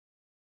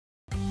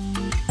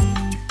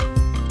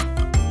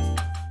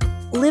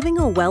Living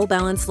a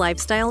well-balanced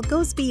lifestyle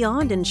goes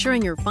beyond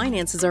ensuring your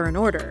finances are in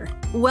order.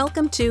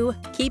 Welcome to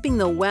Keeping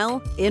the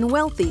Well in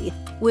Wealthy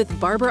with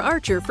Barbara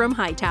Archer from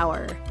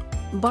Hightower.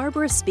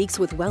 Barbara speaks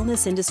with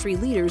wellness industry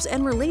leaders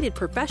and related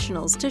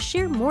professionals to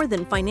share more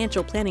than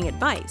financial planning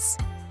advice.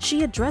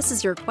 She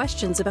addresses your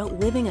questions about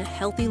living a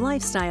healthy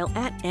lifestyle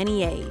at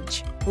any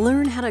age.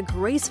 Learn how to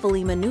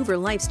gracefully maneuver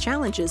life's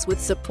challenges with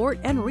support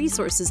and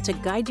resources to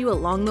guide you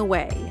along the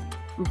way.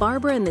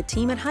 Barbara and the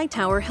team at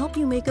Hightower help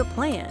you make a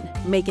plan,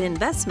 make an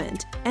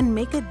investment, and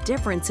make a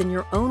difference in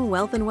your own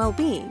wealth and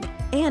well-being,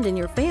 and in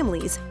your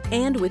families,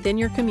 and within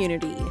your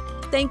community.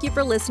 Thank you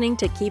for listening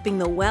to Keeping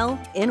the Well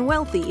in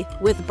Wealthy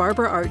with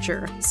Barbara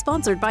Archer,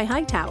 sponsored by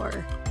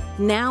Hightower.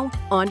 Now,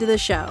 on to the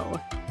show.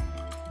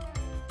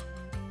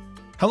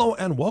 Hello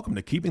and welcome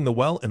to Keeping the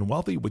Well and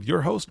Wealthy with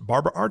your host,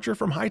 Barbara Archer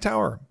from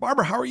Hightower.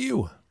 Barbara, how are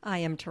you? I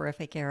am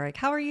terrific, Eric.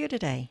 How are you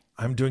today?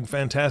 I'm doing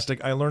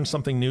fantastic. I learned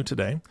something new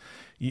today.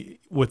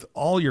 With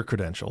all your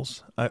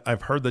credentials,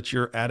 I've heard that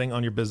you're adding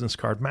on your business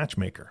card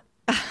matchmaker.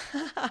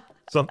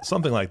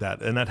 Something like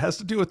that. And that has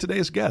to do with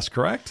today's guest,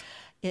 correct?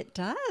 It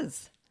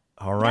does.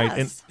 All right.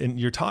 Yes. And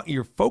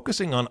you're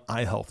focusing on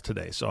eye health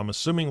today. So I'm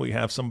assuming we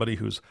have somebody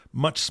who's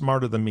much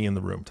smarter than me in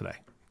the room today.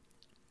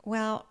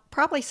 Well,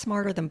 probably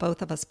smarter than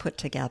both of us put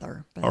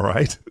together. All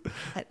right.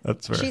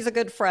 That's fair. She's a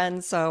good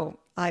friend, so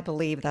I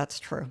believe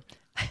that's true.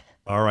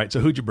 All right. So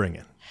who'd you bring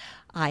in?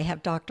 I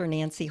have Dr.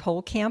 Nancy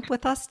Holekamp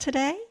with us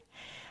today.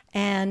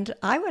 And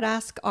I would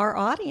ask our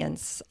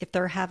audience if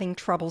they're having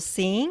trouble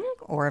seeing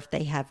or if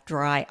they have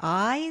dry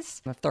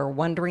eyes, if they're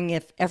wondering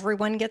if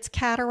everyone gets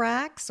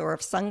cataracts or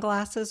if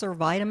sunglasses or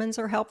vitamins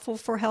are helpful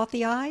for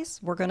healthy eyes.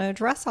 We're going to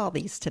address all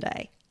these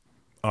today.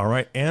 All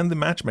right. And the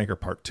matchmaker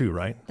part too,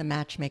 right? The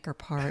matchmaker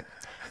part.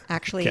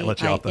 Actually, Can't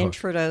let you off the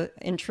hook.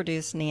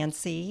 introduced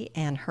Nancy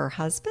and her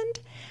husband,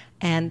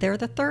 and they're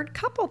the third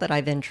couple that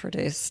I've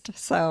introduced.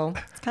 So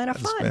it's kind of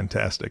fun. That's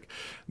fantastic.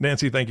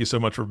 Nancy, thank you so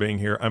much for being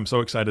here. I'm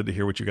so excited to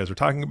hear what you guys are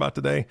talking about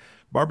today.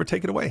 Barbara,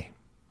 take it away.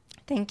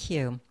 Thank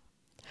you.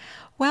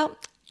 Well,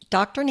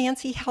 Dr.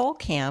 Nancy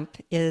Holekamp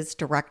is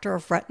Director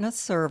of Retina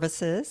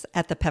Services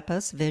at the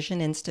Pepos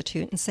Vision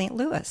Institute in St.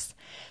 Louis.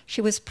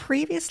 She was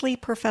previously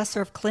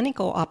Professor of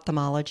Clinical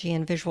Ophthalmology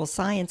and Visual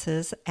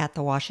Sciences at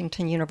the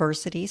Washington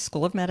University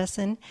School of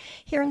Medicine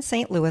here in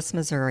St. Louis,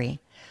 Missouri.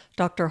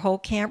 Dr.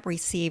 Holekamp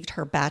received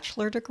her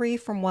bachelor degree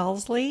from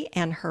Wellesley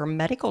and her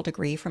medical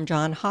degree from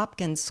Johns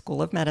Hopkins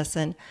School of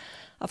Medicine,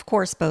 of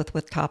course, both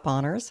with top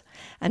honors.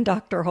 And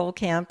Dr.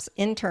 Holekamp's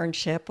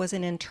internship was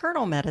in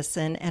internal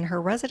medicine and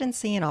her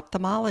residency in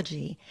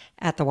ophthalmology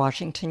at the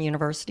Washington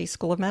University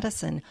School of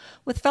Medicine,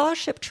 with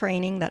fellowship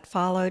training that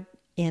followed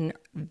in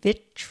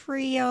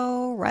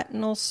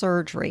vitreoretinal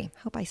surgery.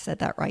 Hope I said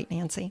that right,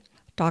 Nancy.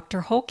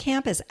 Dr.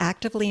 Holekamp is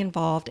actively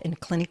involved in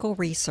clinical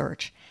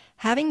research,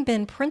 having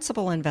been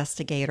principal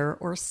investigator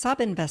or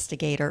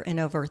sub-investigator in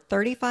over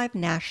 35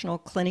 national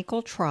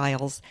clinical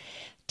trials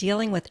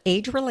dealing with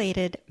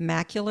age-related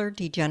macular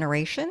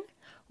degeneration,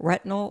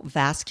 retinal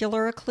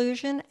vascular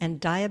occlusion, and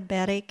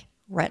diabetic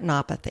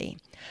retinopathy.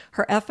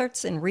 Her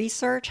efforts in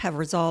research have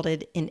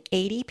resulted in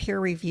 80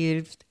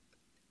 peer-reviewed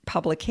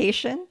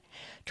publications,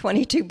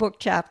 22 book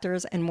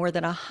chapters, and more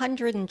than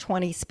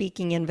 120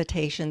 speaking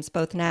invitations,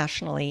 both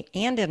nationally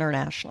and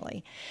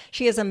internationally.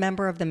 She is a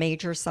member of the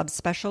major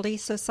subspecialty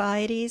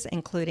societies,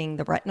 including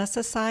the Retina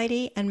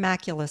Society and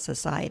Macula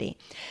Society.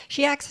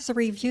 She acts as a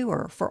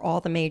reviewer for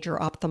all the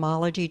major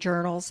ophthalmology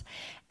journals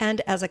and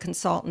as a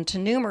consultant to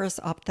numerous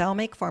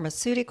ophthalmic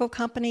pharmaceutical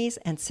companies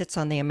and sits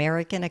on the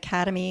American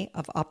Academy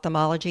of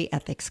Ophthalmology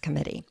Ethics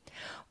Committee.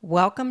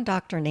 Welcome,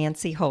 Dr.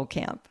 Nancy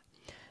Holekamp.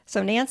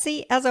 So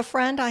Nancy, as a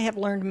friend, I have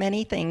learned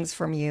many things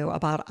from you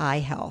about eye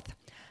health.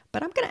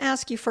 But I'm going to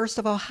ask you, first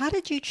of all, how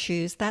did you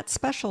choose that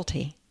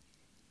specialty?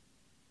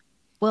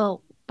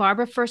 Well,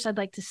 Barbara, first I'd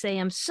like to say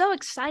I'm so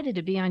excited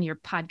to be on your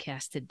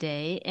podcast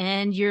today.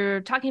 And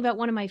you're talking about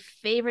one of my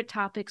favorite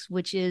topics,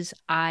 which is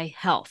eye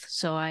health.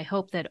 So I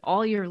hope that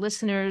all your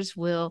listeners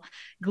will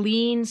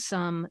glean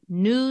some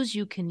news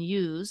you can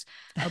use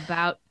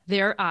about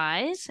their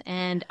eyes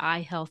and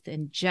eye health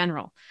in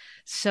general.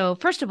 So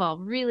first of all,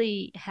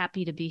 really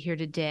happy to be here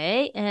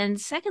today. And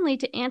secondly,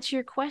 to answer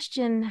your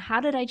question,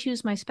 how did I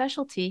choose my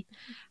specialty?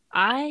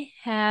 I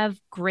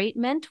have great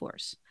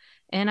mentors.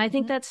 And I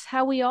think that's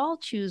how we all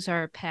choose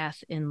our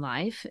path in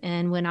life.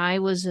 And when I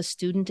was a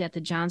student at the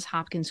Johns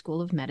Hopkins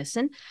School of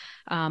Medicine,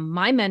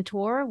 my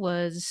mentor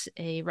was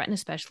a retina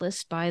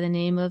specialist by the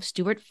name of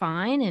Stuart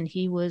Fine, and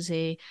he was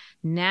a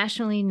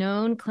nationally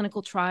known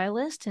clinical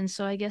trialist. And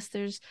so I guess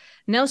there's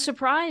no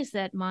surprise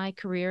that my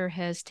career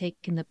has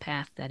taken the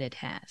path that it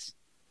has.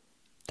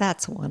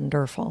 That's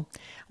wonderful.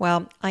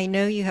 Well, I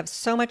know you have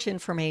so much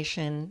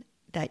information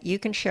that you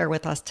can share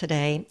with us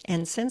today.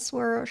 And since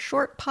we're a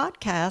short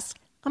podcast,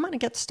 I'm going to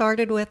get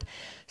starting with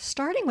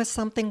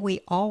something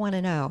we all want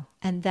to know,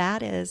 and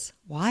that is,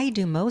 why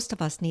do most of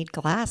us need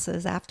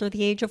glasses after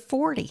the age of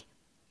 40?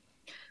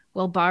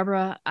 Well,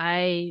 Barbara,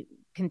 I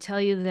can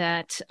tell you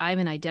that I'm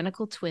an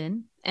identical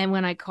twin. And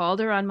when I called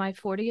her on my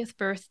 40th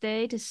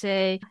birthday to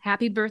say,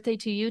 happy birthday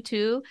to you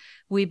too,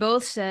 we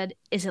both said,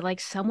 is it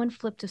like someone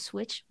flipped a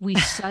switch? We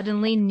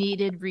suddenly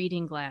needed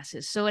reading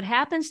glasses. So it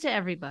happens to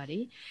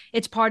everybody.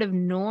 It's part of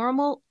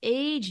normal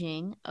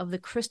aging of the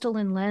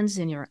crystalline lens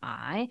in your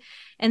eye.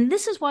 And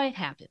this is why it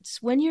happens.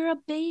 When you're a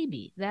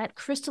baby, that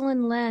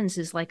crystalline lens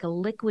is like a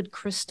liquid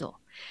crystal.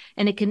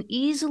 And it can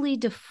easily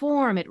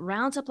deform. It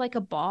rounds up like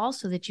a ball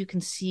so that you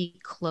can see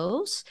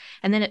close,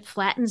 and then it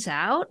flattens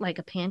out like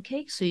a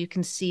pancake so you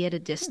can see at a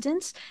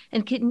distance.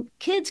 And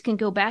kids can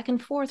go back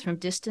and forth from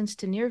distance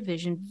to near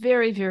vision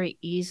very, very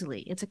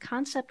easily. It's a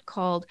concept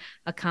called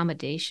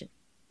accommodation.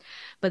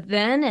 But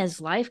then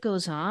as life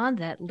goes on,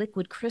 that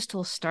liquid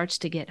crystal starts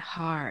to get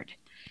hard.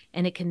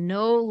 And it can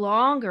no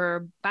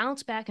longer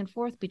bounce back and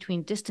forth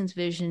between distance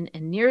vision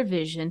and near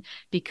vision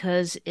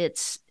because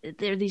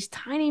there are these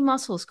tiny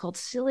muscles called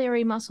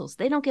ciliary muscles.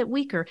 They don't get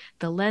weaker.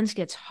 The lens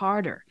gets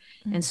harder.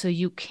 And so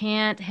you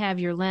can't have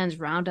your lens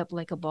round up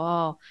like a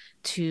ball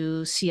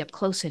to see up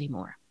close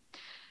anymore.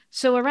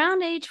 So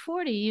around age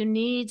 40, you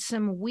need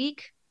some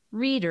weak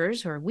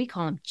readers, or we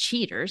call them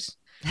cheaters.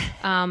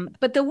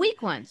 But the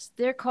weak ones,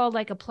 they're called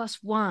like a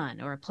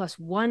 +1 or a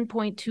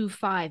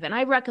 +1.25. And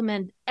I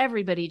recommend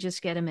everybody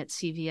just get them at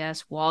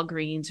CVS,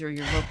 Walgreens, or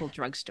your local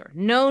drugstore.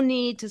 No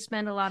need to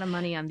spend a lot of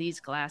money on these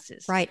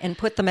glasses. Right. And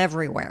put them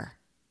everywhere.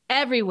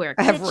 Everywhere.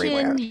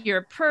 Everywhere. Kitchen,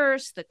 your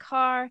purse, the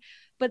car.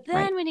 But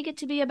then when you get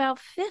to be about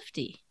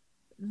 50,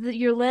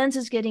 your lens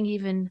is getting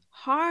even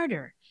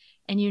harder.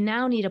 And you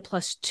now need a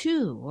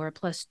 +2 or a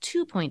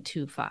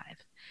 +2.25.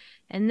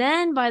 And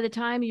then by the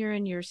time you're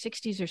in your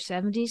 60s or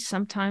 70s,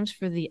 sometimes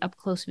for the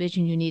up-close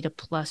vision, you need a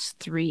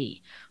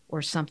 +3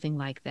 or something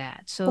like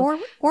that. So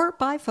or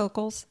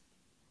bifocals.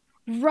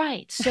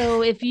 Right.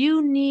 So if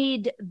you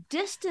need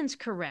distance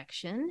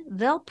correction,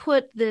 they'll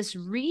put this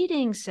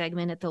reading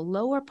segment at the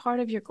lower part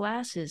of your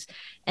glasses.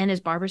 And as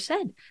Barbara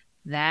said,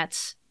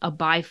 that's a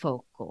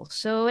bifocal.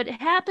 So it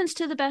happens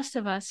to the best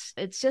of us.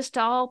 It's just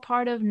all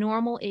part of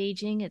normal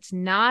aging. It's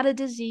not a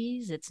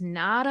disease. It's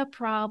not a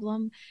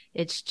problem.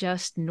 It's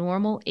just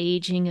normal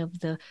aging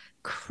of the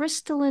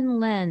crystalline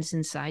lens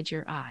inside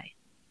your eye.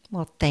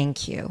 Well,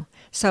 thank you.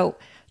 So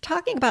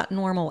talking about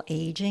normal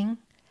aging,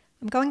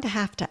 I'm going to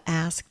have to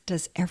ask,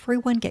 does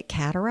everyone get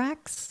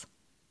cataracts?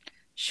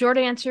 Short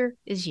answer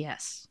is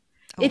yes.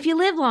 If you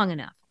live long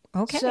enough.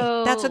 Okay,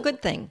 so that's a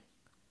good thing.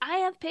 I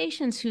have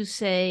patients who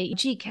say,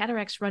 gee,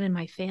 cataracts run in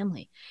my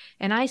family.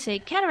 And I say,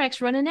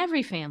 cataracts run in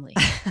every family.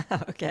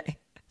 Okay.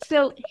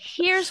 So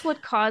here's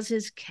what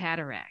causes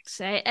cataracts.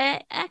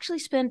 I actually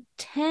spent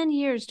 10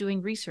 years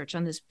doing research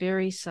on this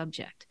very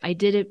subject. I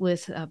did it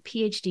with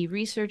PhD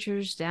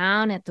researchers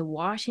down at the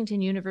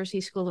Washington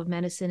University School of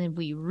Medicine, and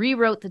we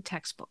rewrote the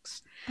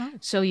textbooks. Oh.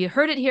 So you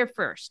heard it here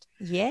first.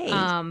 Yay.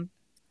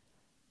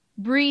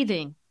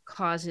 Breathing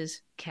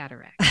causes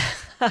cataracts.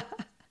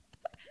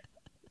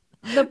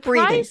 The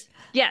price,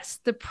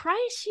 yes, the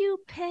price you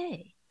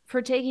pay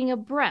for taking a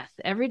breath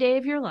every day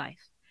of your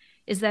life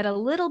is that a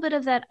little bit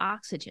of that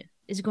oxygen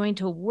is going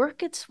to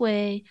work its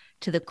way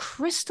to the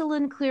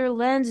crystalline clear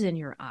lens in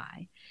your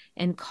eye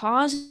and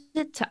cause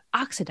it to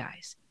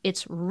oxidize.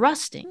 It's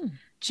rusting,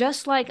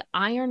 just like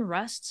iron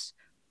rusts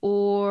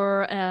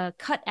or a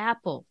cut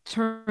apple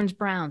turns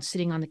brown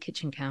sitting on the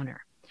kitchen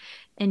counter.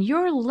 And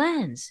your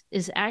lens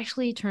is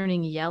actually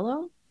turning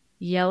yellow,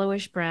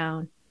 yellowish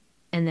brown,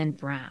 and then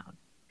brown.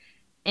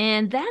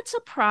 And that's a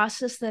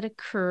process that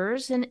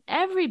occurs in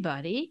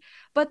everybody,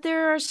 but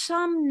there are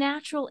some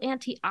natural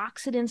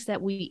antioxidants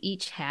that we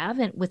each have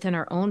within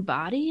our own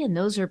body, and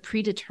those are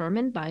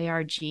predetermined by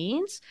our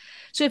genes.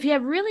 So if you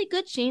have really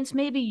good genes,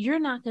 maybe you're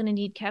not going to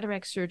need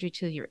cataract surgery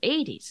till your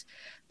 80s.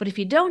 But if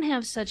you don't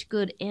have such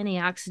good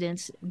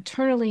antioxidants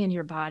internally in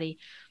your body,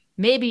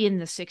 maybe in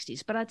the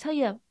 60s. But I'll tell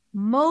you,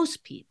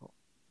 most people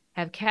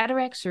have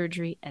cataract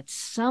surgery at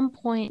some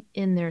point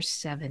in their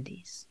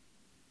 70s.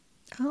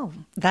 Oh,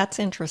 that's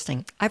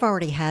interesting. I've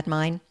already had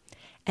mine,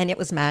 and it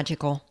was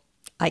magical.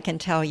 I can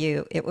tell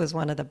you it was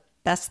one of the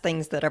best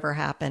things that ever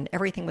happened.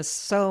 Everything was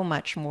so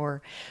much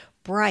more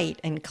bright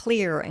and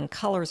clear, and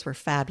colors were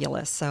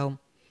fabulous. So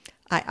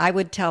I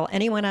would tell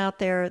anyone out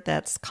there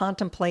that's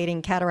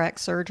contemplating cataract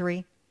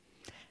surgery,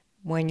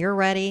 when you're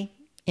ready,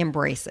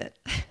 embrace it.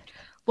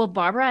 Well,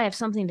 Barbara, I have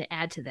something to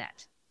add to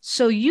that.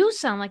 So you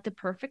sound like the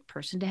perfect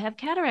person to have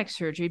cataract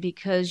surgery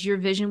because your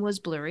vision was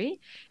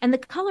blurry and the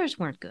colors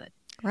weren't good.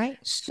 Right.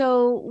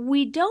 So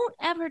we don't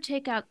ever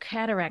take out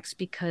cataracts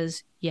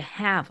because you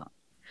have them.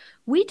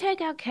 We take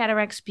out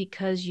cataracts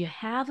because you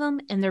have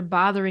them and they're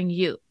bothering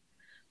you.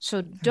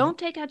 So don't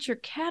take out your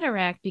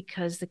cataract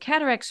because the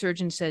cataract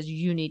surgeon says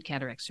you need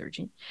cataract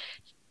surgery.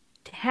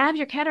 Have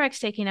your cataracts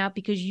taken out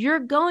because you're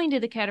going to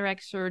the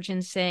cataract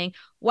surgeon saying,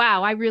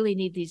 wow, I really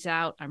need these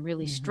out. I'm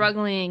really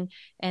struggling.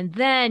 And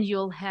then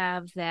you'll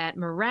have that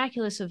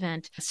miraculous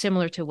event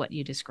similar to what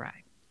you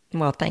described.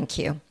 Well, thank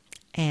you.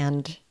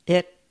 And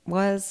it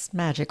was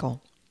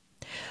magical.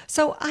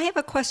 So I have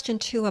a question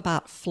too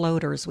about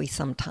floaters we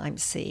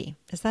sometimes see.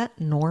 Is that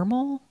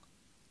normal?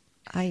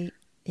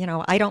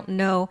 I don't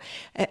know.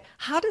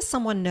 How does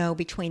someone know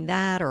between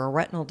that or a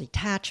retinal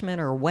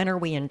detachment or when are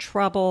we in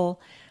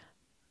trouble?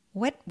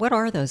 What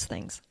are those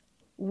things?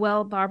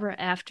 Well, Barbara,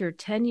 after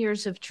 10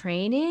 years of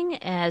training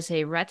as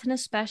a retina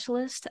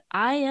specialist,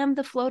 I am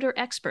the floater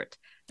expert.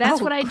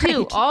 That's Oh, what I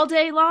do great. all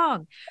day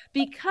long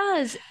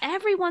because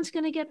everyone's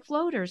going to get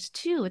floaters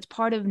too. It's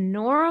part of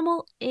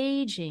normal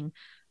aging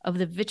of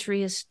the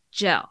vitreous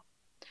gel.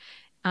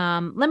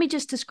 Let me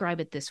just describe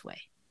it this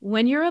way.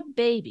 When you're a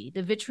baby,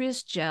 the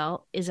vitreous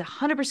gel is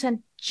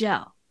 100%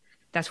 gel.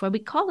 That's why we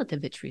call it the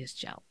vitreous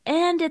gel.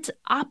 And it's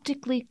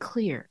optically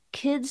clear.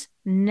 Kids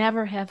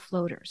never have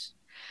floaters.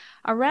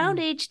 Around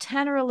age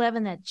 10 or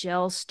 11, that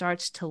gel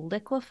starts to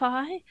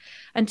liquefy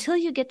until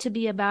you get to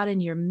be about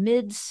in your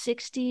mid to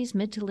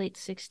late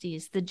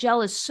 60s. The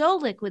gel is so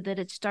liquid that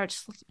it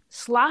starts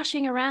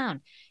sloshing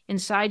around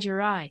inside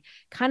your eye,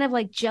 kind of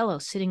like Jell-O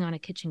sitting on a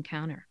kitchen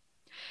counter.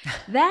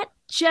 That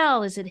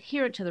gel is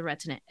adherent to the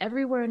retina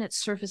everywhere in its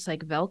surface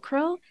like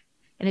Velcro.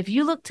 And if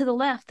you look to the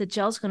left, the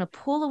gel's going to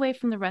pull away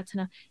from the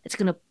retina. It's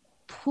going to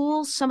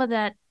pull some of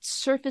that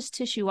surface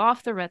tissue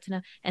off the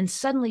retina, and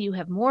suddenly you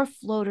have more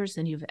floaters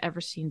than you've ever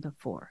seen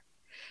before.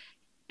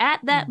 At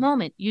that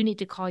moment, you need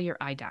to call your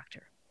eye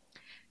doctor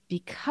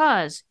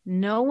because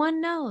no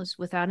one knows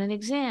without an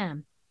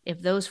exam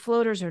if those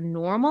floaters are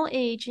normal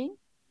aging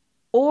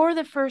or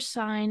the first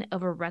sign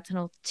of a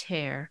retinal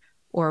tear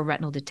or a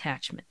retinal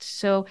detachment.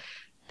 So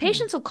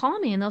patients will call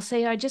me and they'll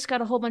say, I just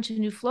got a whole bunch of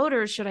new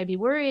floaters. Should I be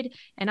worried?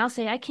 And I'll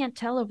say, I can't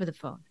tell over the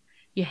phone.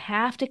 You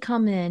have to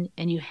come in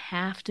and you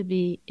have to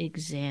be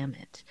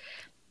examined.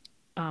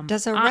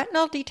 Does a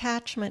retinal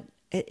detachment,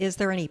 is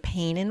there any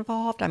pain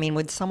involved? I mean,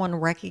 would someone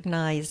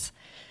recognize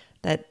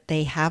that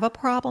they have a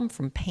problem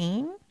from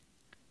pain?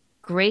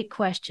 Great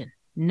question.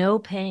 No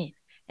pain.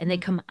 And they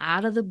come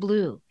out of the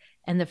blue.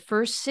 And the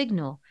first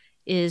signal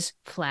is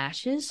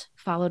flashes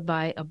followed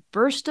by a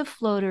burst of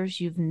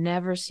floaters you've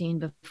never seen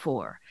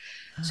before.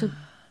 So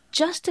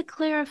just to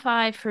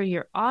clarify for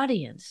your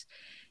audience,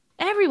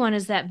 everyone,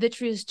 as that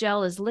vitreous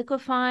gel is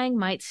liquefying,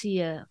 might see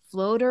a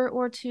floater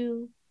or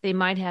two. They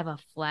might have a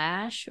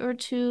flash or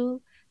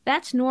two.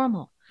 That's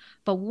normal.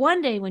 But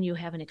one day when you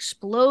have an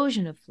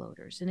explosion of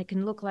floaters and it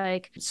can look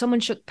like someone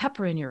shook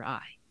pepper in your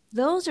eye,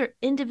 those are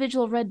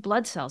individual red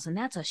blood cells. And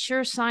that's a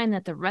sure sign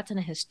that the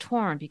retina has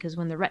torn because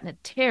when the retina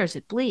tears,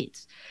 it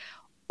bleeds.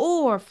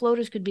 Or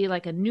floaters could be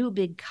like a new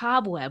big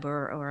cobweb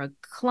or a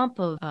clump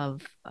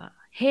of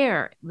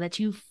hair that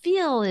you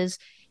feel is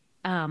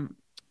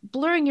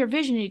blurring your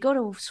vision. And you go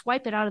to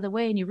swipe it out of the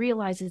way and you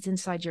realize it's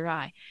inside your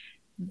eye.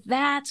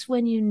 That's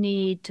when you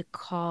need to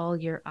call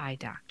your eye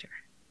doctor.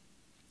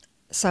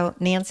 So,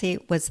 Nancy,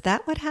 was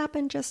that what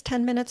happened just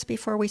 10 minutes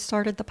before we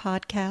started the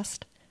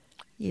podcast?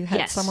 You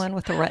had someone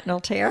with a retinal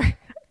tear?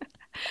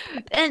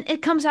 And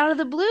it comes out of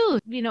the blue.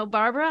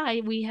 Barbara,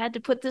 we had to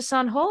put this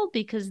on hold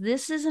because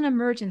this is an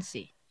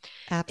emergency.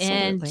 Absolutely.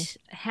 And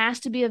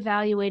has to be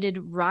evaluated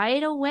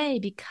right away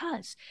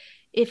because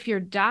if your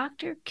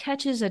doctor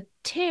catches a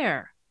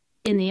tear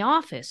in the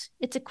office,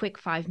 it's a quick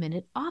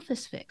 5-minute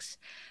office fix.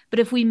 But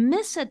if we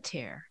miss a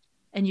tear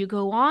and you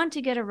go on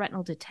to get a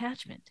retinal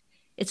detachment,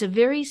 it's a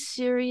very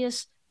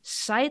serious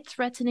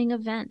sight-threatening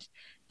event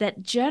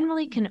that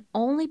generally can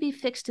only be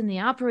fixed in the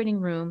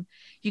operating room.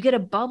 You get a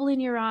bubble in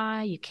your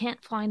eye. You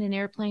can't fly in an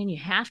airplane. You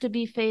have to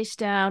be face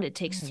down. It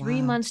takes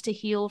 3 months to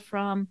heal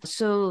from.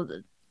 So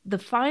the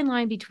fine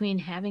line between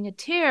having a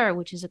tear,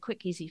 which is a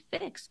quick, easy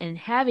fix, and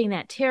having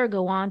that tear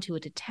go on to a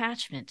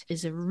detachment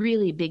is a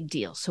really big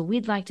deal. So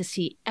we'd like to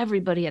see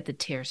everybody at the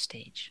tear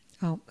stage.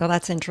 Oh, well,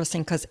 that's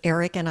interesting because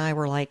Eric and I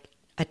were like,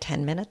 a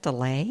 10-minute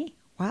delay?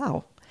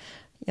 Wow.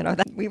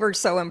 We were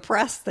so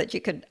impressed that you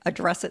could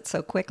address it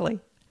so quickly.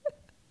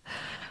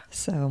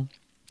 So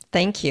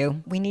thank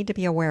you. We need to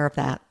be aware of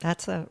that.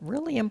 That's a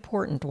really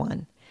important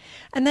one.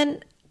 And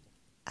then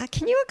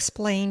can you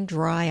explain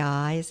dry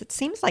eyes? It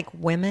seems like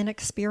women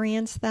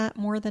experience that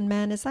more than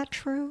men. Is that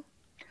true?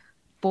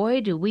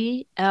 Boy, do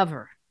we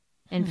ever.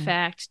 In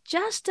fact,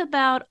 just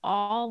about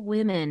all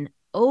women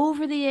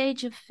over the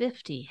age of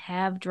 50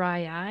 have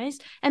dry eyes,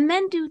 and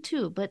men do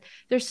too. But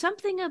there's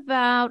something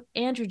about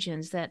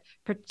androgens that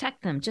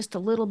protect them just a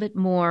little bit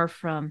more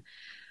from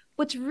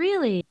what's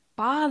really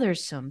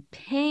bothersome,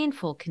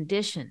 painful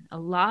condition. A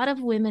lot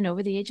of women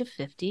over the age of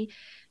 50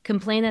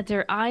 complain that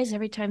their eyes,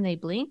 every time they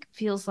blink,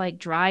 feels like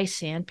dry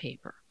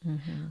sandpaper,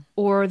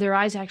 or their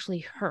eyes actually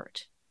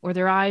hurt, or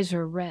their eyes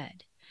are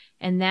red.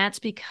 And that's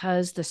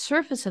because the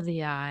surface of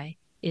the eye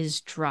is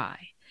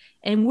dry.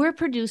 And we're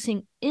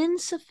producing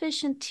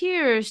insufficient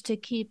tears to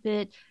keep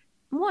it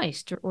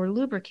moist or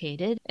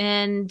lubricated.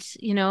 And,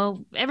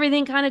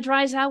 everything kind of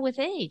dries out with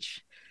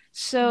age.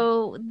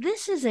 So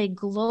this is a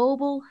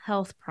global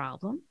health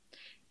problem.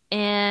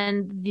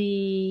 And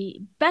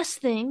the best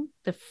thing,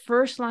 the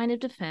first line of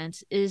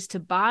defense, is to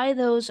buy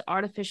those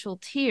artificial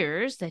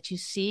tears that you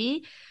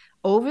see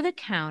over the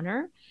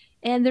counter.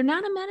 And they're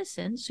not a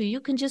medicine, so you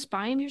can just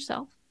buy them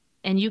yourself.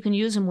 And you can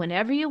use them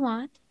whenever you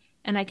want.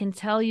 And I can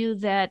tell you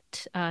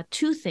that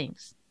 2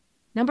 things.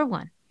 Number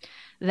one,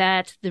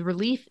 that the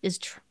relief is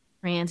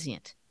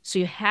transient. So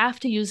you have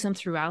to use them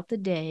throughout the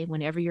day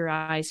whenever your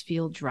eyes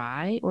feel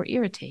dry or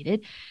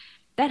irritated.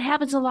 That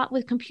happens a lot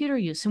with computer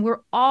use, and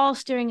we're all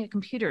staring at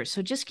computers.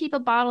 So just keep a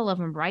bottle of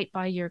them right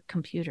by your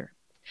computer.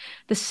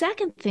 The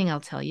second thing I'll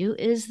tell you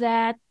is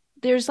that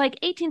there's like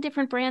 18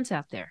 different brands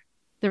out there.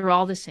 They're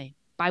all the same.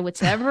 Buy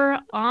whatever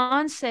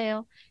on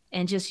sale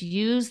and just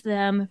use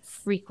them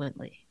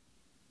frequently.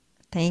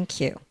 Thank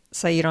you.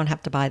 So you don't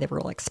have to buy the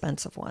real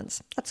expensive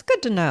ones. That's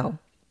good to know.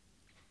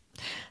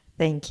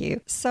 Thank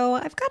you. So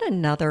I've got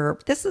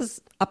this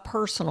is a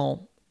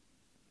personal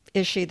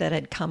issue that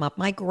had come up.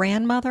 My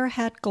grandmother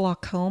had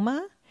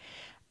glaucoma,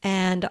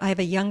 and I have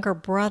a younger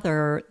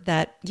brother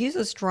that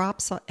uses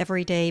drops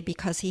every day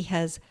because he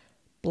has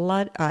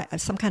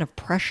some kind of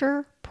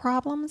pressure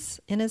problems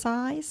in his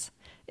eyes.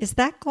 Is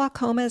that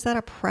glaucoma? Is that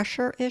a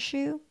pressure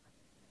issue?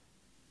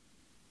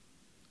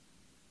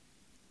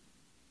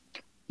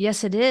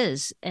 Yes, it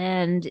is.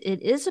 And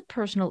it is a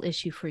personal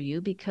issue for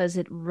you because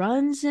it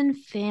runs in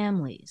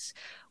families.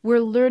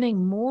 We're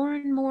learning more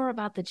and more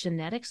about the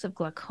genetics of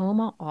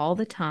glaucoma all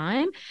the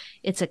time.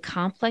 It's a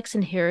complex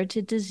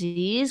inherited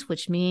disease,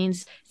 which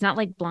means it's not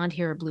like blonde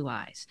hair or blue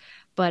eyes,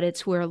 but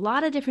it's where a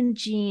lot of different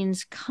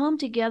genes come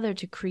together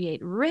to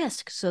create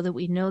risk so that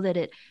we know that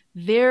it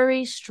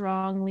very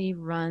strongly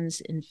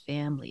runs in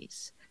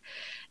families.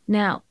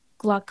 Now,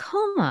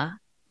 glaucoma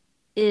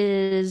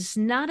is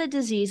not a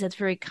disease that's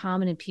very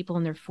common in people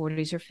in their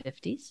 40s or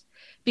 50s.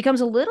 Becomes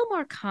a little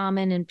more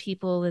common in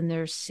people in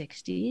their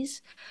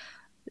 60s,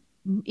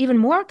 even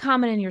more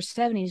common in your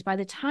 70s. By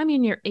the time you're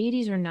in your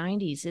 80s or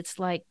 90s, it's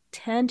like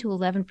 10 to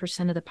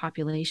 11% of the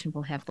population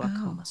will have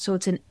glaucoma. Oh. So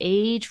it's an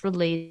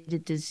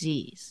age-related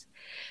disease.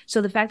 So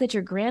the fact that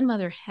your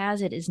grandmother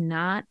has it is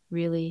not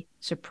really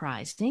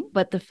surprising,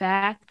 but the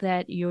fact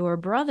that your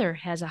brother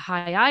has a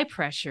high eye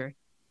pressure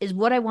is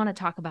what I want to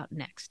talk about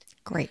next.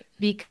 Great.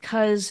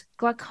 Because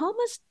glaucoma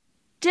is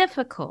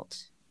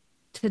difficult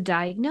to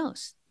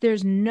diagnose.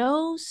 There's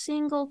no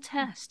single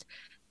test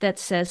that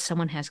says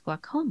someone has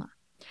glaucoma.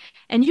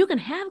 And you can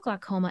have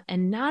glaucoma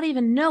and not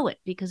even know it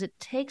because it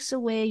takes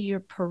away your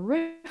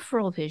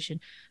peripheral vision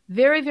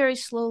very, very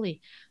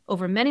slowly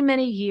over many,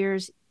 many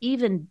years,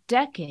 even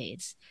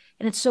decades.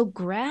 And it's so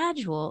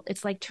gradual,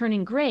 it's like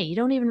turning gray. You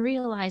don't even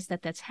realize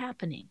that that's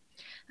happening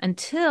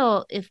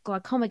until, if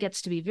glaucoma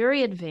gets to be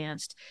very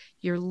advanced,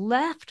 you're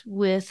left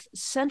with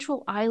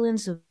central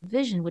islands of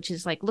vision, which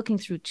is like looking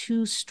through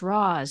two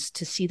straws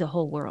to see the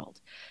whole world.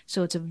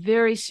 So it's a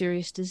very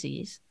serious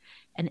disease.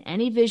 And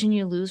any vision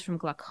you lose from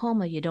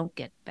glaucoma, you don't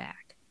get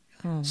back.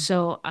 Oh.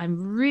 So I'm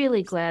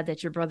really glad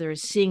that your brother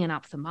is seeing an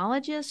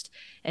ophthalmologist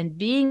and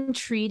being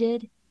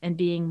treated and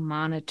being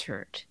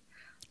monitored.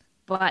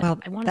 But Well,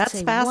 I want to that's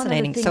say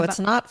fascinating. So it's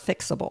about... not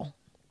fixable.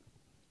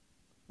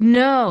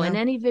 No, and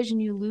any vision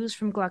you lose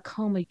from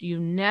glaucoma,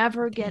 you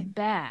never get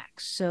back.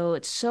 So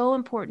it's so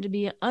important to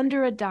be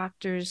under a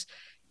doctor's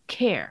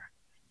care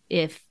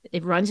if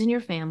it runs in your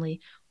family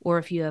or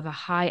if you have a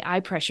high eye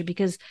pressure,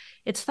 because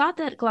it's thought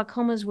that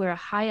glaucoma is where a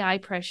high eye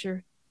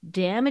pressure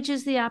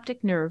damages the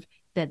optic nerve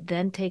that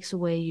then takes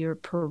away your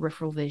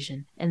peripheral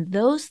vision. And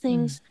those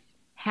things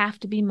have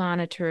to be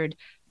monitored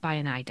by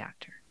an eye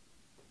doctor.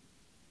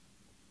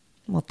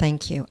 Well,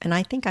 thank you. And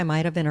I think I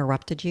might have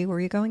interrupted you. Were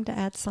you going to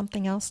add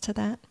something else to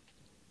that?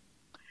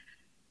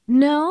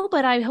 No,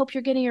 but I hope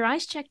you're getting your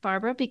eyes checked,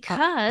 Barbara,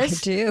 because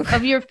I do.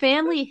 of your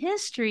family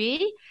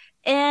history.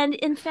 And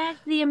in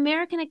fact, the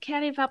American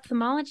Academy of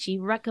Ophthalmology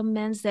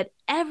recommends that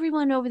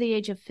everyone over the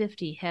age of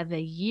 50 have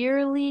a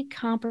yearly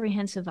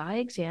comprehensive eye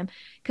exam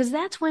because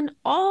that's when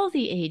all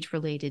the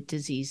age-related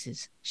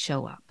diseases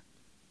show up.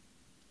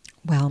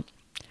 Well,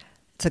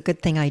 it's a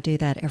good thing I do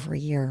that every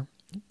year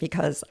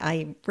because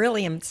I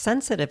really am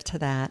sensitive to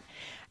that.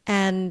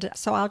 And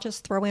so I'll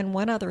just throw in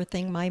one other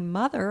thing. My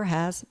mother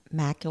has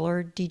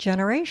macular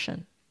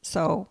degeneration.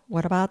 So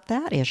what about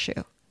that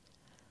issue?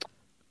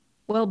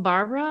 Well,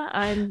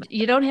 Barbara,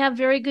 you don't have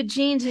very good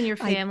genes in your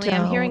family.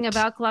 I'm hearing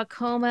about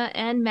glaucoma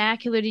and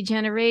macular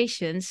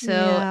degeneration. So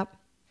yeah.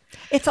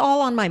 It's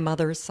all on my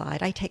mother's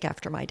side. I take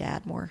after my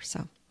dad more,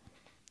 so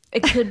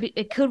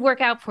it could work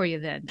out for you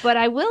then. But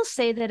I will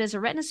say that as a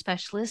retina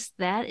specialist,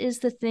 that is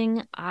the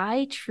thing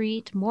I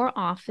treat more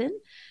often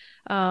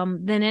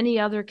than any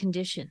other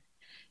condition.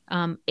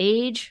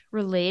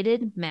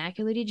 Age-related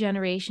macular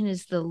degeneration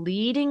is the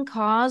leading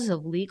cause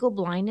of legal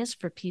blindness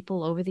for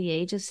people over the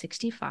age of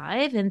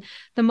 65. And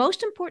the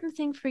most important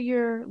thing for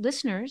your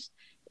listeners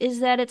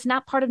is that it's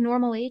not part of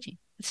normal aging.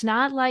 It's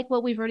not like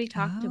what we've already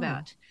talked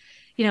about.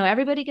 You know,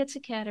 everybody gets a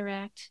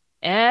cataract.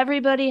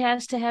 Everybody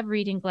has to have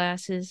reading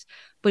glasses,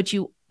 but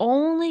you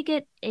only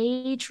get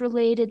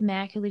age-related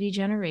macular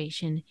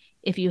degeneration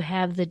if you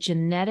have the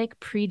genetic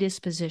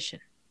predisposition.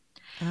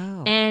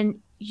 Oh. And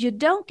you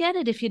don't get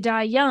it if you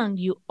die young.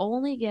 You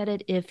only get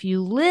it if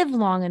you live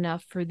long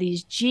enough for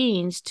these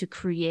genes to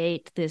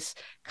create this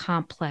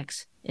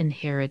complex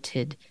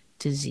inherited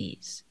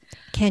disease.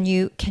 Can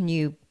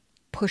you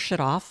push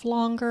it off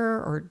longer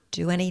or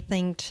do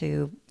anything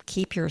to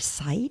keep your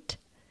sight?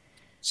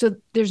 So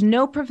there's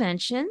no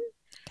prevention.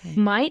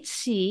 might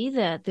see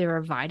that there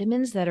are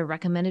vitamins that are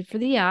recommended for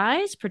the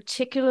eyes,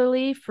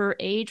 particularly for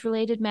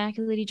age-related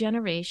macular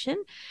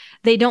degeneration.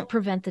 They don't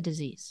prevent the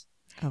disease.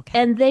 Okay.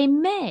 And they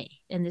may,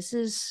 and this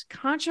is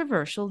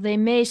controversial, they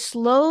may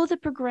slow the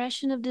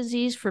progression of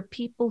disease for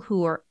people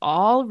who are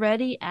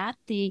already at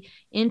the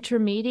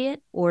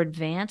intermediate or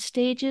advanced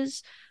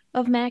stages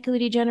of macular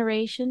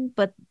degeneration,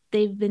 but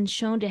they've been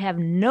shown to have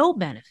no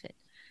benefit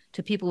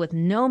to people with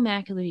no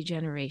macular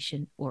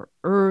degeneration or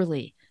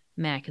early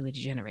macular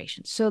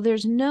degeneration. So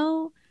there's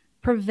no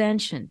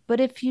prevention. But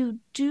if you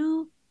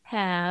do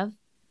have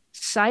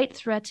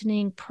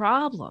sight-threatening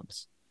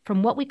problems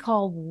from what we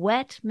call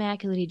wet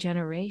macular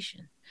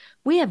degeneration,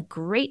 we have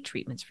great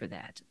treatments for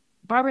that.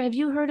 Barbara, have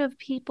you heard of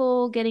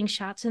people getting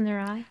shots in their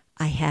eye?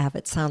 I have.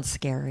 It sounds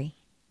scary.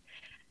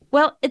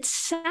 Well, it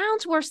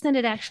sounds worse than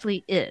it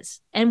actually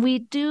is. And we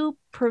do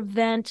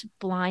prevent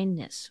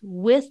blindness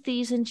with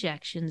these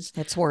injections.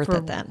 It's worth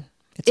it then.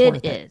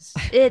 It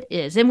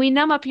is. And we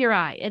numb up your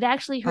eye. It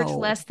actually hurts Oh.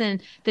 less than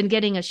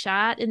getting a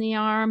shot in the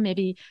arm,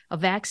 maybe a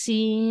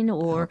vaccine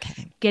or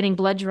getting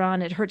blood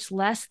drawn. It hurts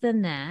less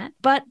than that.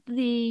 But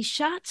the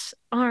shots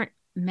aren't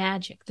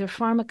magic. They're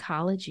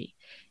pharmacology.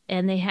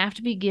 And they have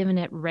to be given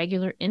at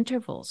regular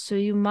intervals. So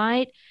you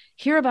might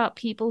hear about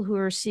people who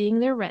are seeing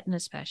their retina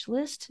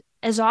specialist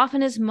as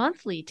often as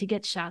monthly to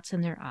get shots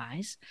in their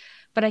eyes.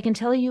 But I can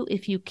tell you,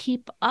 if you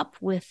keep up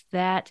with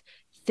that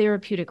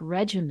therapeutic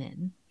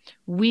regimen,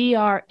 we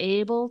are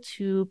able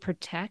to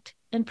protect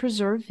and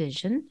preserve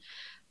vision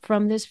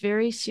from this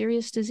very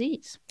serious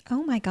disease.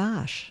 Oh my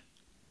gosh.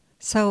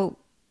 So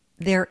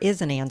there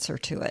is an answer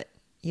to it.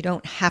 You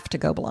don't have to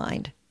go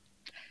blind.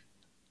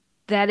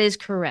 That is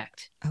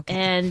correct. Okay.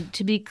 And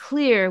to be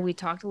clear, we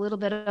talked a little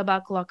bit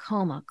about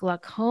glaucoma.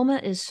 Glaucoma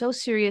is so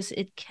serious,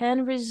 it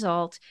can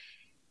result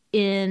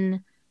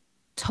in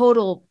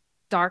total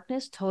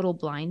darkness, total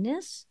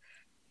blindness.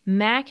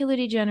 Macular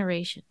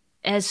degeneration,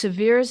 as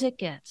severe as it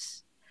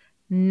gets,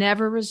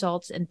 never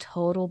results in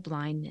total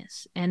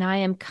blindness. And I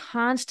am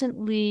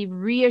constantly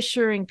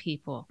reassuring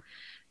people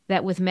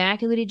that with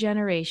macular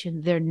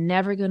degeneration, they're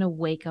never going to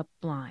wake up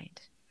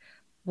blind.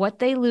 What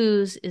they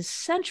lose is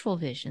central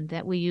vision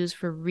that we use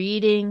for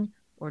reading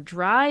or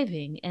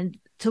driving. And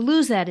to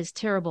lose that is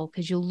terrible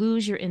because you'll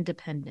lose your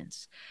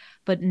independence.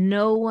 But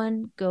no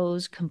one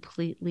goes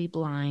completely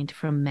blind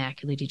from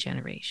macular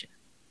degeneration.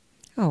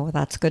 Oh, well,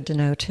 that's good to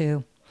know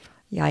too.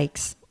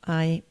 Yikes.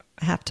 I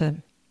have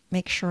to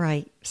make sure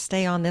I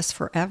stay on this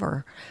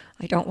forever.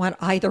 I don't want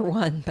either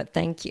one, but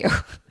thank you.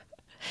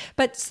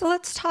 But so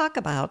let's talk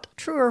about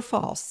true or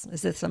false.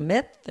 Is this a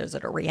myth? Is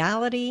it a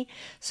reality?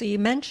 So you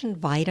mentioned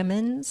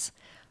vitamins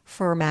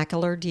for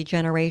macular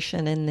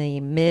degeneration in the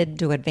mid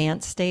to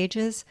advanced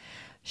stages.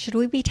 Should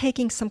we be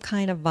taking some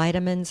kind of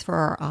vitamins for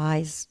our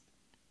eyes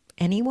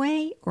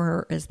anyway,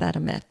 or is that a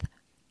myth?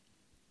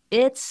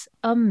 It's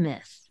a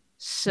myth.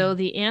 So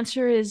the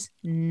answer is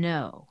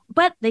no.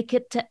 But they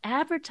get to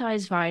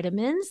advertise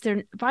vitamins.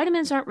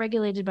 Vitamins aren't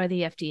regulated by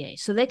the FDA,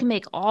 so they can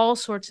make all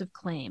sorts of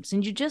claims.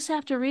 And you just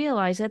have to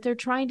realize that they're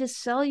trying to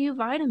sell you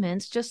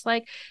vitamins, just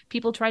like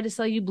people try to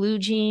sell you blue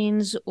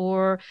jeans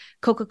or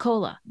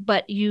Coca-Cola.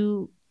 But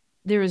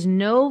there is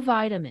no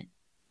vitamin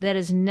that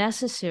is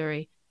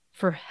necessary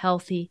for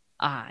healthy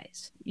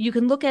eyes. You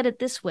can look at it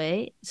this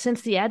way. Since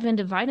the advent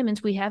of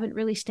vitamins, we haven't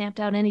really stamped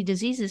out any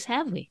diseases,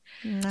 have we?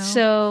 No.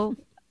 So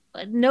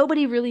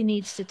nobody really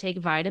needs to take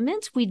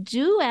vitamins. We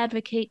do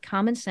advocate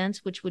common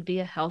sense, which would be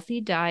a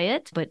healthy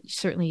diet, but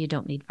certainly you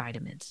don't need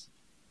vitamins.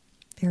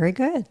 Very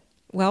good.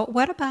 Well,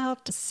 what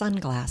about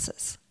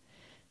sunglasses?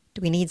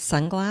 Do we need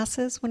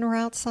sunglasses when we're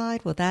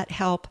outside? Will that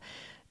help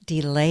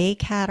delay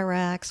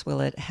cataracts?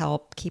 Will it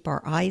help keep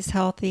our eyes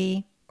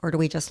healthy? Or do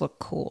we just look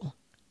cool?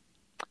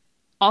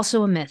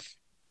 Also a myth.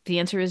 The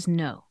answer is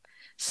no.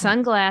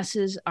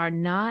 Sunglasses are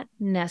not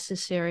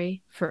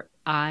necessary for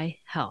eye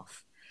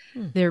health.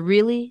 They're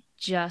really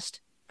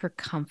just for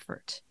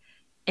comfort.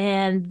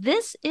 And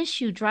this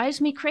issue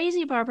drives me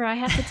crazy, Barbara. I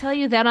have to tell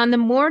you that on the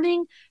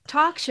morning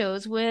talk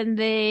shows, when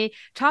they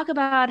talk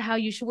about how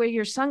you should wear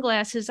your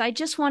sunglasses, I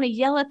just want to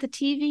yell at the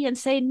TV and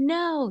say,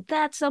 no,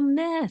 that's a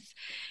myth.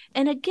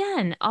 And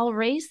again, I'll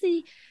raise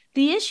the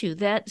issue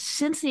that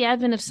since the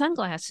advent of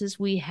sunglasses,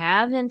 we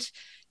haven't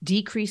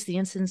decreased the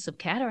incidence of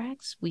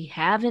cataracts. We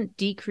haven't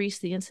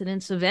decreased the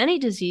incidence of any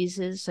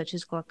diseases such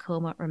as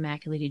glaucoma or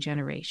macular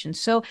degeneration.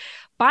 So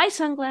buy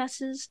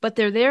sunglasses, but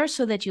they're there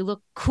so that you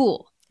look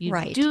cool. You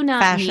right. do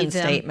not Fashion need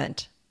them.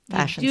 Statement.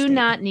 Fashion you do statement.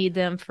 not need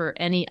them for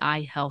any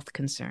eye health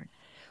concern.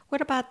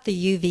 What about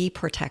the UV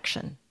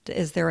protection?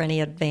 Is there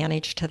any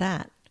advantage to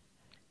that?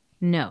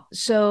 No.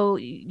 So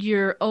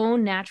your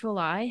own natural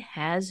eye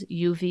has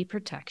UV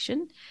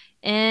protection.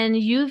 And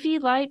UV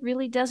light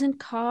really doesn't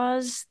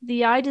cause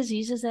the eye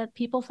diseases that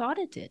people thought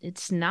it did.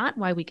 It's not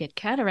why we get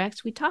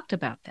cataracts. We talked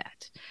about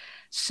that.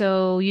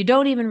 So you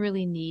don't even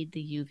really need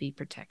the UV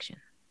protection.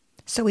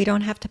 So we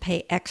don't have to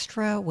pay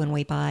extra when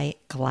we buy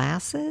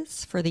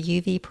glasses for the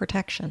UV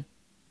protection?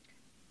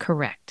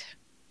 Correct.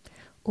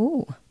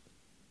 Ooh,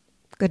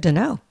 good to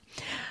know.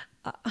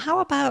 How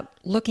about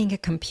looking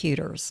at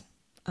computers?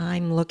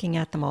 I'm looking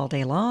at them all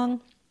day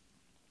long.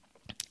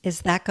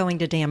 Is that going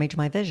to damage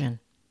my vision?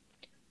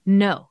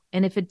 No.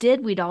 And if it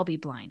did, we'd all be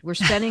blind. We're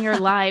spending our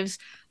lives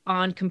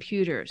on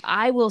computers.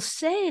 I will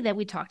say that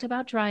we talked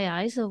about dry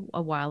eyes a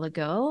while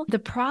ago. The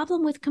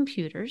problem with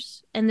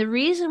computers, and the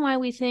reason why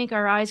we think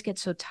our eyes get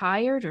so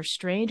tired or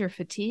strained or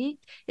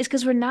fatigued, is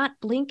because we're not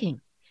blinking.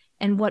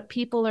 And what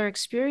people are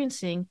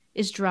experiencing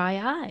is dry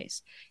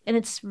eyes. And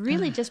it's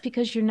really just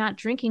because you're not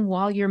drinking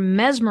while you're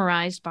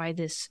mesmerized by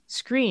this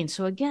screen.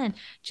 So again,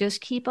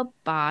 just keep a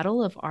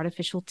bottle of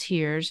artificial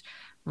tears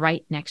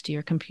right next to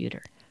your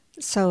computer.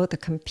 So the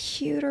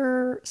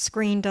computer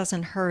screen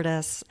doesn't hurt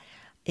us.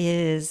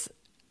 Is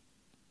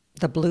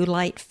the blue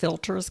light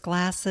filters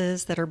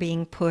glasses that are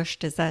being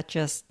pushed, is that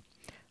just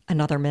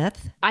another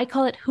myth? I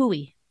call it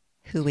hooey.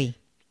 Hooey.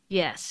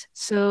 Yes.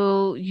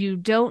 So you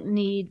don't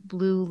need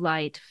blue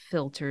light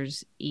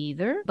filters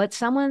either, but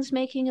someone's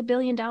making $1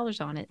 billion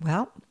on it.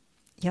 Well,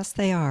 yes,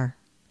 they are.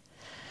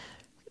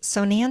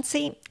 So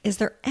Nancy, is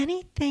there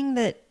anything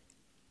that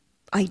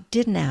I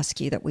didn't ask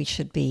you that we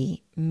should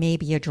be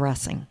maybe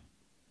addressing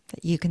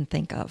that you can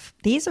think of?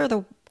 These are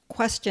the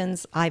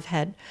questions I've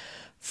had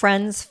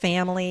friends,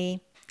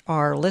 family,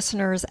 our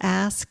listeners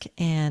ask,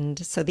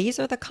 and so these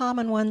are the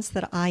common ones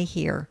that I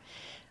hear.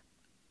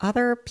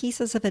 Other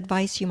pieces of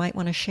advice you might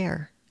want to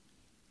share?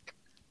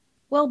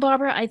 Well,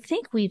 Barbara, I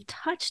think we've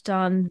touched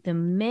on the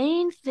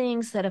main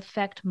things that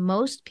affect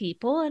most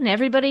people, and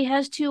everybody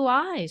has two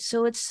eyes.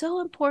 So it's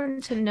so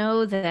important to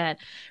know that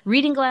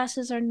reading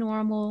glasses are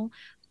normal.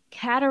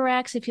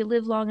 Cataracts, if you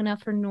live long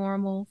enough, are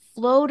normal.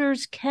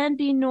 Floaters can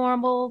be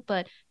normal,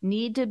 but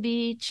need to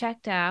be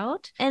checked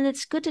out. And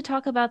it's good to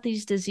talk about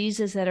these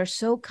diseases that are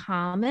so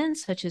common,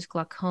 such as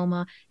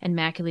glaucoma and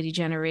macular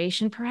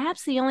degeneration.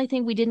 Perhaps the only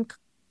thing we didn't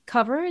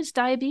cover is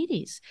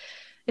diabetes.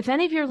 If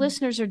any of your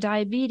listeners are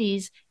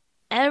diabetes,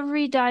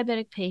 every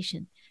diabetic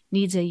patient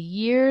needs a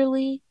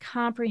yearly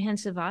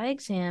comprehensive eye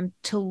exam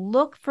to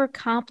look for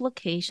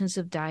complications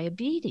of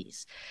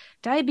diabetes.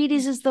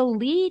 Diabetes is the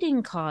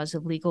leading cause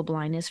of legal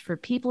blindness for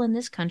people in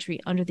this country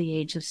under the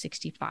age of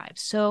 65.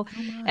 So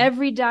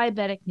every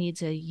diabetic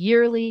needs a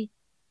yearly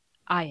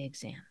eye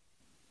exam.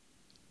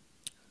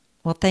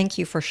 Well, thank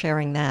you for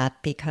sharing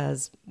that,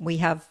 because we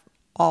have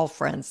all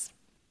friends,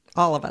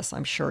 all of us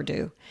I'm sure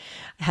do,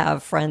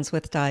 have friends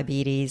with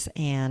diabetes,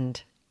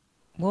 and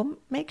we'll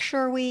make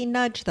sure we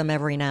nudge them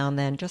every now and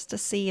then just to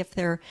see if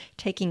they're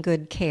taking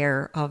good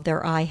care of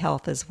their eye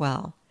health as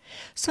well.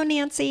 So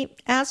Nancy,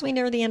 as we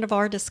near the end of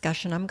our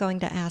discussion, I'm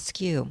going to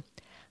ask you,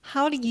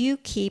 how do you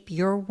keep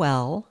your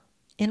well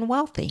in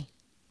wealthy?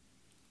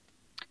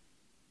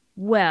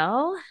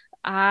 Well,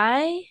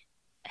 I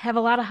have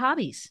a lot of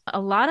hobbies.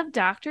 A lot of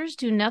doctors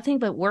do nothing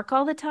but work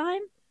all the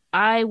time.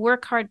 I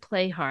work hard,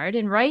 play hard.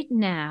 And right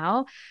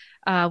now,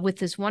 with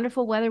this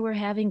wonderful weather we're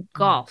having,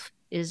 golf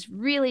is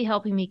really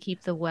helping me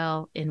keep the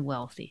well in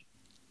wealthy.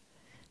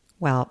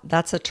 Well,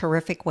 that's a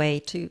terrific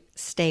way to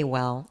stay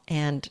well.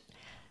 And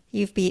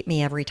you've beat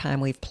me every time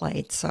we've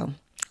played, so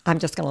I'm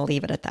just going to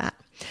leave it at that.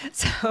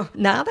 So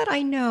now that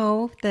I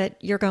know that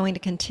you're going to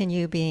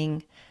continue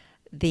being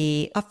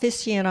the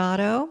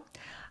aficionado,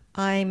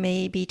 I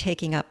may be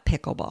taking up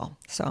pickleball.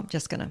 So I'm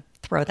just going to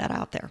throw that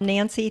out there.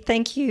 Nancy,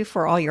 thank you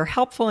for all your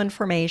helpful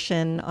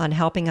information on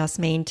helping us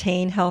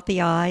maintain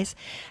healthy eyes.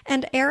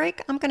 And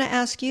Eric, I'm going to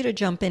ask you to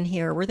jump in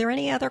here. Were there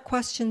any other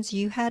questions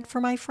you had for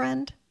my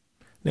friend?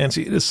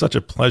 Nancy, it is such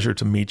a pleasure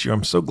to meet you.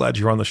 I'm so glad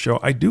you're on the show.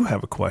 I do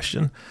have a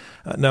question.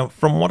 Now,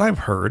 from what I've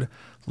heard,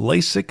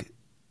 LASIK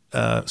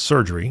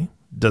surgery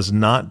does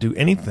not do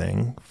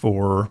anything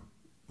for,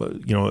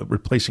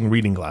 replacing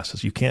reading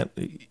glasses. You can't.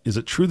 Is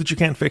it true that you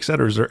can't fix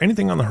that, or is there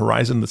anything on the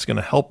horizon that's going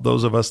to help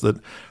those of us that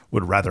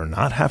would rather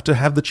not have to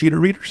have the cheetah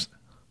readers?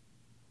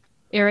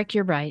 Eric,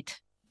 you're right.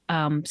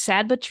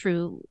 Sad but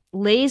true.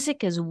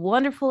 LASIK, as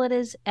wonderful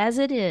as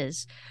it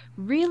is,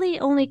 really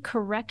only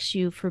corrects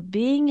you for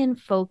being in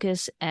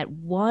focus at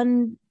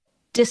one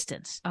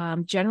distance.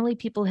 Generally,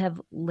 people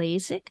have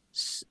LASIK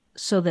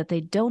so that they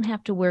don't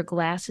have to wear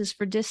glasses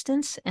for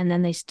distance, and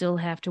then they still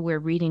have to wear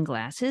reading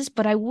glasses.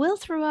 But I will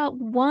throw out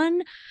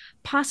one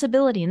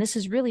possibility, and this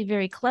is really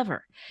very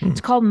clever.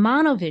 It's called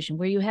monovision,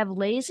 where you have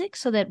LASIK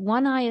so that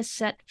one eye is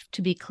set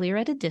to be clear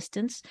at a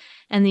distance,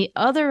 and the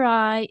other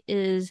eye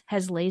has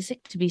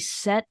LASIK to be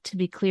set to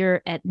be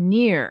clear at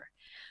near.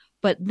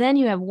 But then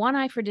you have one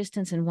eye for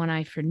distance and one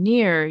eye for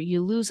near.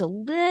 You lose a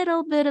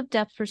little bit of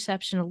depth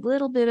perception, a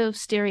little bit of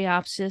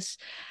stereopsis.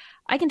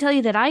 I can tell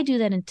you that I do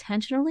that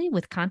intentionally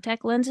with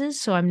contact lenses,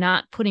 so I'm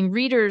not putting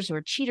readers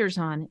or cheaters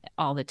on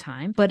all the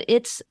time, but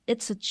it's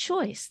a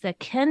choice that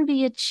can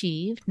be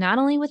achieved not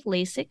only with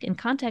LASIK and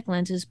contact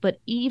lenses, but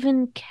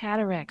even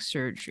cataract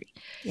surgery.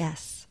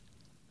 Yes.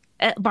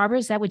 Barbara,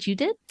 is that what you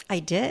did? I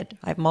did.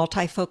 I have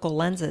multifocal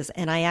lenses,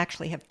 and I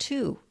actually have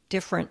two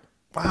different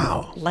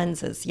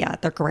lenses. Yeah,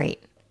 they're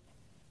great.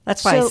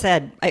 That's why I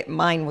said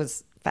mine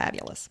was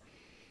fabulous.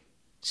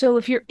 So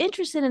if you're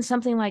interested in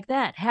something like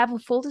that, have a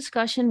full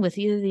discussion with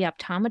either the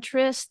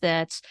optometrist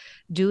that's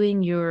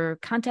doing your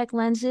contact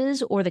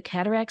lenses or the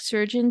cataract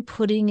surgeon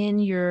putting in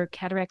your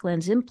cataract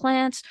lens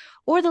implants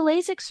or the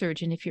LASIK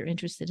surgeon if you're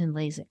interested in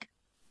LASIK.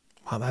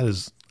 Wow,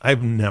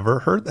 I've never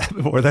heard that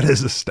before. That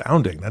is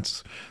astounding.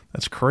 That's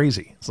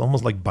crazy. It's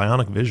almost like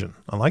bionic vision.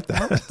 I like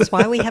that. That's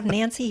why we have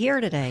Nancy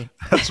here today.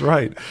 That's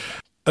right.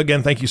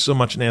 Again, thank you so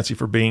much, Nancy,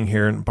 for being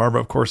here. And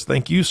Barbara, of course,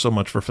 thank you so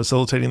much for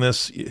facilitating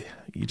this.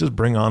 You just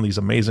bring on these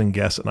amazing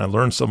guests, and I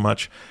learn so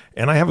much,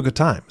 and I have a good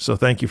time. So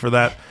thank you for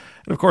that.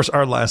 And of course,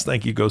 our last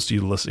thank you goes to you,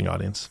 the listening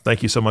audience.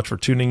 Thank you so much for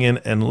tuning in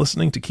and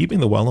listening to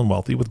Keeping the Well and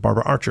Wealthy with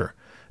Barbara Archer.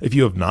 If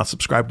you have not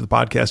subscribed to the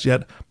podcast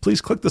yet,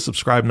 please click the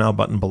subscribe now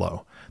button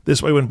below.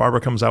 This way, when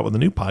Barbara comes out with a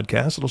new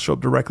podcast, it'll show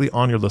up directly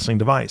on your listening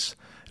device.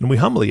 And we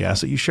humbly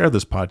ask that you share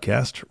this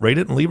podcast, rate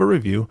it, and leave a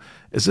review,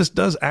 as this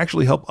does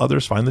actually help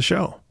others find the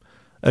show.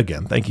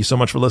 Again, thank you so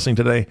much for listening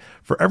today.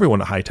 For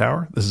everyone at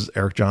Hightower, this is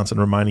Eric Johnson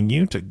reminding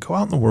you to go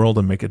out in the world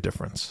and make a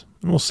difference.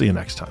 And we'll see you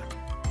next time.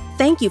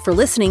 Thank you for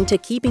listening to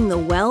Keeping the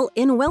Well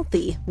in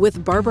Wealthy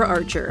with Barbara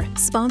Archer,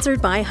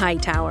 sponsored by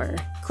Hightower.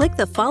 Click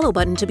the follow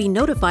button to be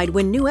notified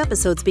when new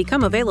episodes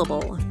become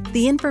available.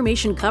 The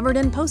information covered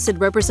and posted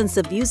represents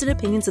the views and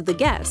opinions of the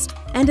guest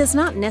and does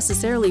not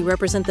necessarily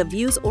represent the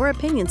views or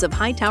opinions of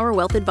Hightower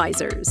Wealth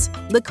Advisors.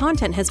 The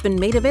content has been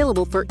made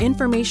available for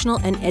informational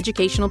and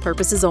educational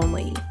purposes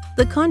only.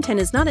 The content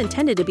is not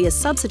intended to be a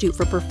substitute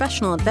for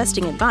professional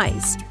investing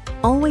advice.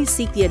 Always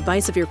seek the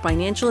advice of your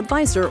financial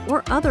advisor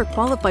or other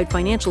qualified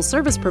financial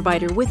service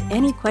provider with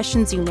any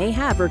questions you may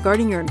have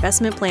regarding your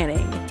investment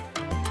planning.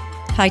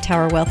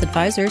 Hightower Wealth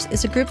Advisors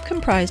is a group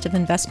comprised of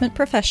investment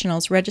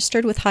professionals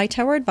registered with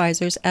Hightower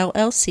Advisors,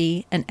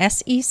 LLC, an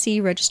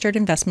SEC-registered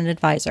investment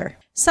advisor.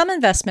 Some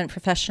investment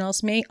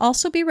professionals may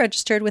also be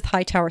registered with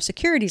Hightower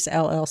Securities,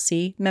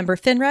 LLC, member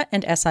FINRA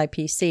and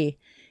SIPC.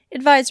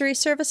 Advisory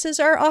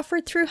services are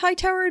offered through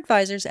Hightower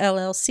Advisors,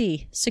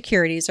 LLC.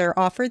 Securities are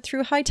offered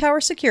through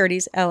Hightower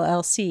Securities,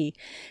 LLC.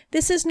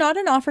 This is not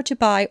an offer to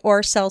buy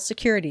or sell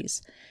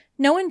securities.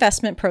 No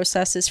investment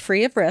process is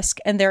free of risk,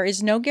 and there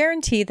is no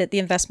guarantee that the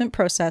investment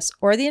process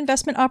or the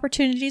investment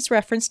opportunities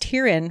referenced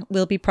herein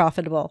will be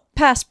profitable.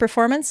 Past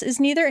performance is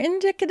neither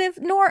indicative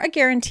nor a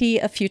guarantee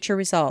of future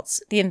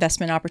results. The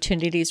investment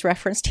opportunities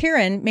referenced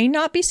herein may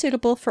not be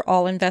suitable for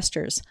all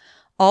investors.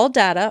 All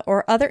data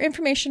or other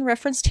information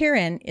referenced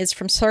herein is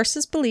from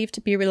sources believed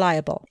to be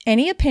reliable.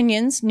 Any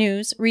opinions,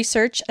 news,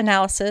 research,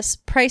 analysis,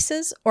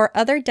 prices, or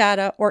other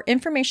data or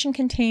information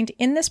contained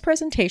in this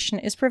presentation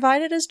is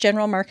provided as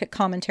general market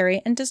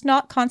commentary and does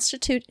not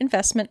constitute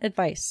investment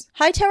advice.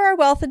 Hightower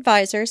Wealth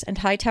Advisors and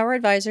Hightower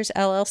Advisors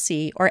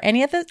LLC or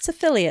any of its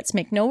affiliates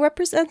make no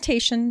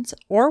representations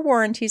or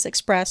warranties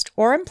expressed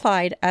or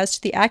implied as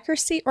to the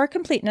accuracy or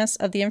completeness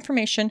of the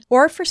information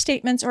or for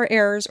statements or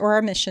errors or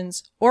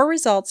omissions or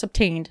results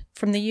obtained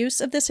from the use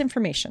of this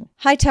information.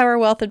 Hightower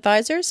Wealth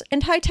Advisors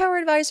and Hightower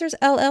Advisors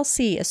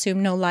LLC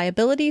assume no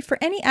liability for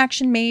any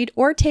action made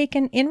or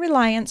taken in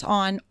reliance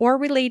on or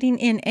relating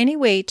in any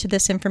way to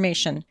this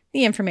information.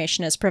 The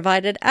information is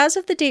provided as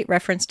of the date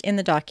referenced in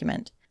the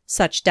document.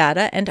 Such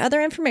data and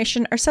other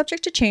information are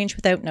subject to change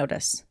without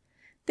notice.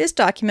 This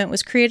document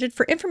was created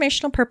for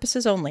informational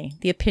purposes only.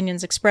 The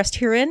opinions expressed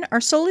herein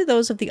are solely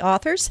those of the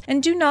authors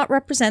and do not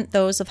represent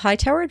those of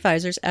Hightower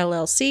Advisors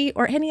LLC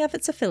or any of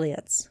its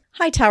affiliates.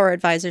 Hightower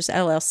Advisors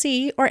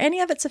LLC or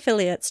any of its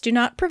affiliates do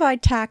not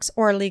provide tax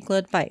or legal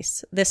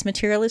advice. This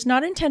material is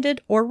not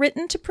intended or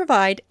written to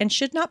provide and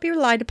should not be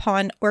relied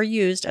upon or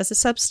used as a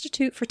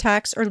substitute for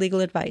tax or legal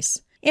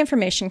advice.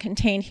 Information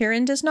contained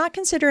herein does not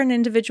consider an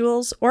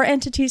individual's or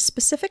entity's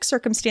specific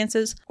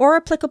circumstances or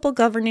applicable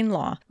governing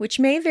law, which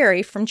may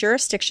vary from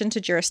jurisdiction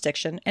to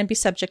jurisdiction and be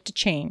subject to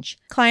change.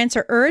 Clients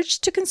are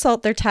urged to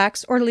consult their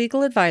tax or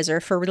legal advisor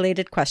for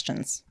related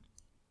questions.